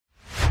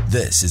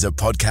This is a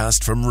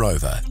podcast from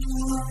Rover.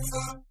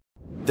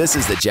 This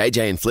is the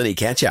JJ and Flinny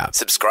catch-up.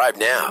 Subscribe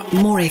now.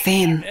 More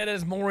FM. It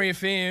is More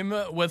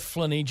FM with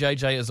Flinny.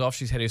 JJ is off.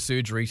 She's had her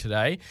surgery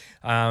today,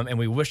 and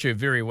we wish her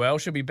very well.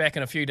 She'll be back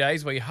in a few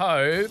days, we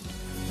hope.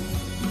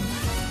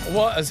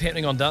 What is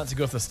happening on Dancing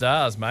with the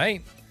Stars,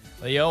 mate?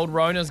 The old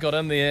Rona's got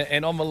in there,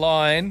 and on the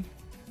line,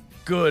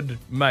 good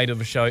mate of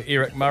the show,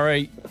 Eric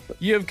Murray.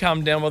 You've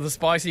come down with a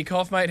spicy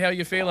cough, mate. How are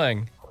you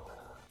feeling?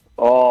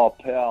 Oh,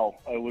 pal,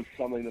 it was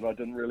something that I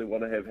didn't really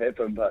want to have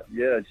happen, but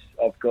yeah,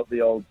 I've got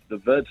the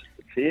vid.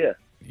 It's here.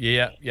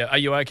 Yeah. Are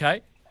you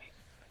okay?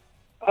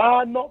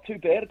 Not too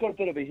bad. I've got a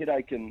bit of a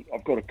headache and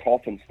I've got a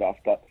cough and stuff,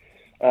 but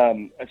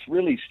it's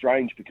really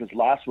strange because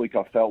last week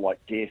I felt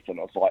like death and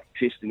I was like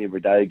testing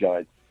every day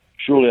going,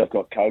 surely I've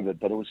got COVID,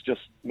 but it was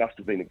just, must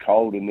have been a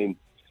cold. And then,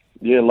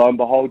 yeah, lo and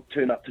behold,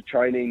 turn up to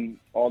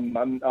training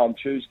on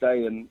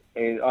Tuesday and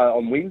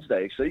on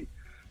Wednesday, actually.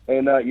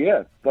 And,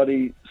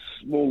 bloody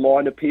small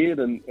line appeared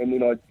and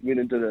then I went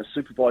and did a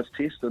supervised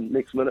test and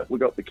next minute we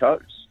got the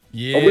codes.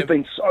 Yeah. But we've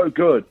been so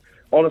good.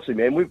 Honestly,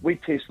 man, we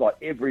test like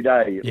every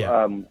day,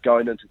 Yeah.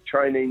 Going into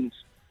trainings,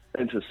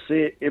 into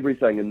set,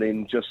 everything, and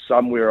then just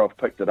somewhere I've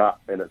picked it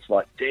up and it's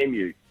like, damn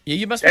you. Yeah,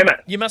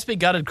 you must be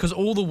gutted because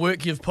all the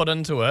work you've put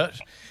into it,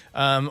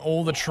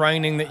 all the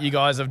training that you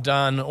guys have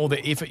done, all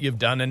the effort you've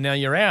done, and now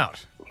you're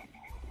out.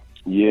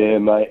 Yeah,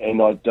 mate, and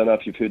I don't know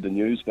if you've heard the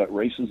news, but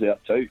Reese is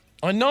out too.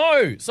 I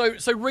know. So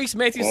Reese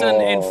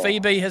Mathewson and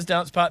Phoebe, his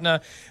dance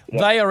partner,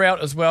 they are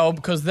out as well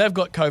because they've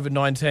got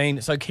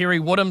COVID-19. So Kerry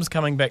Woodham's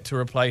coming back to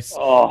replace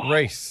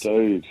Reese.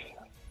 Dude,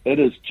 it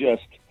is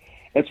just,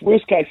 it's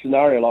worst case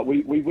scenario. Like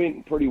we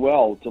went pretty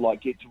well to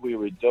like get to where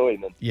we're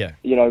doing. And, Yeah.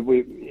 you know,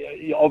 we're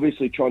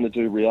obviously trying to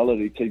do a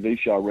reality TV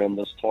show around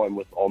this time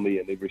with Omi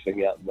and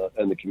everything out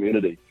in the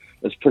community.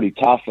 It's pretty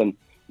tough and,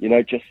 you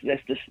know, just has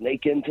to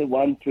sneak into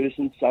one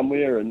person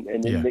somewhere and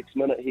then next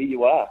minute here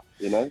you are,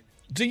 you know.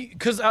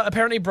 Because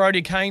apparently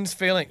Brodie Kane's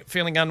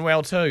feeling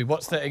unwell too.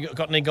 What's that?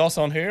 Got any goss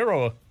on her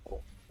or?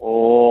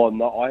 Oh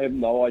no, I have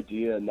no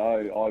idea.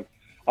 No,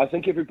 I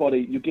think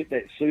everybody, you get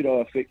that pseudo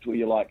effect where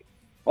you're like,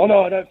 oh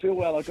no, I don't feel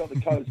well. I got the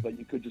codes, but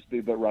you could just be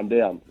a bit run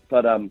down.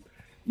 But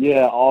mate,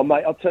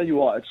 I'll tell you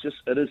what,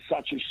 it is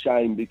such a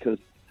shame because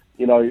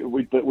you know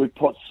we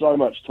put so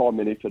much time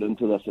and effort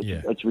into this.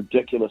 It's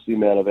ridiculous the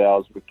amount of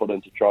hours we put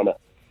into trying to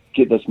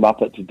get this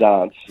Muppet to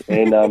dance,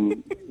 and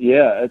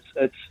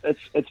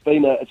it's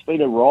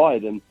been a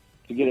ride, and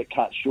to get it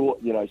cut short,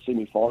 you know,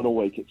 semi-final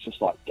week, it's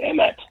just like, damn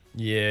it.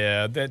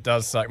 Yeah, that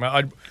does suck,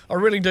 mate. I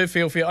really do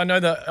feel for you. I know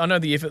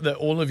the effort that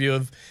all of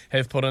you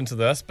have put into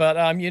this, but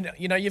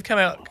you know, you've come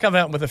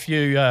out with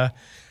a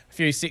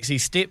few sexy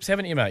steps,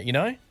 haven't you, mate? You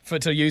know,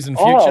 to use in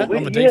future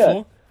on the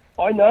D4.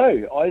 I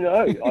know.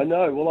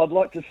 Well, I'd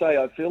like to say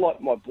I feel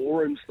like my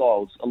ballroom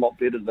style's a lot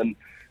better than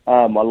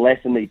my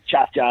Latin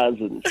cha-chas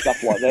and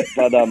stuff like that.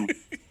 But,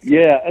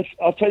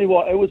 I'll tell you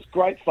what, it was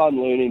great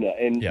fun learning it.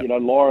 And, you know,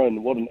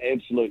 Lauren, what an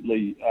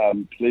absolutely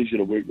pleasure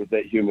to work with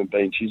that human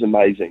being. She's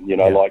amazing, you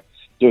know, like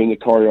doing the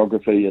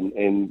choreography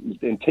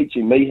and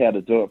teaching me how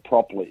to do it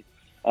properly.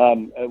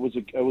 It was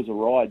a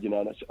ride, you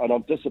know, and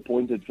I'm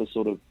disappointed for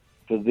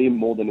them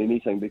more than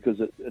anything because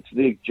it's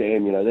their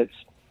jam, you know,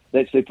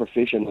 that's their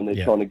profession and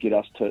they're trying to get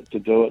us to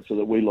do it so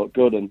that we look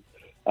good. And,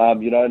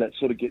 you know, and it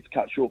sort of gets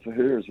cut short for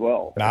her as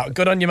well. No,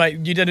 good on you,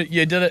 mate. You did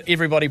it.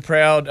 Everybody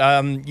proud.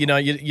 You know,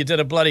 you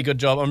did a bloody good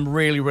job. I'm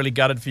really, really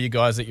gutted for you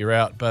guys that you're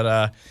out.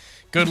 But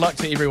good luck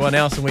to everyone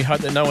else, and we hope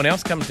that no one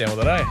else comes down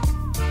with it, eh?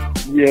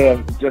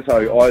 Yeah, just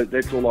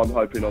that's all I'm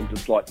hoping. I'm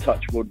just like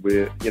touch wood,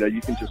 where you know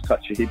you can just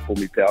touch your head for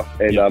me, pal,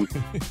 and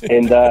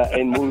and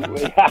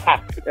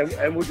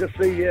we'll just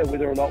see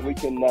whether or not we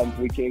can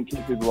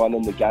keep everyone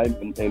in the game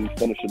and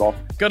finish it off.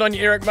 Good on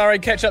you, Eric Murray.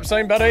 Catch up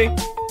soon, buddy.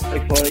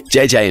 Thanks, buddy.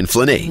 JJ and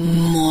Flinny.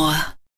 More.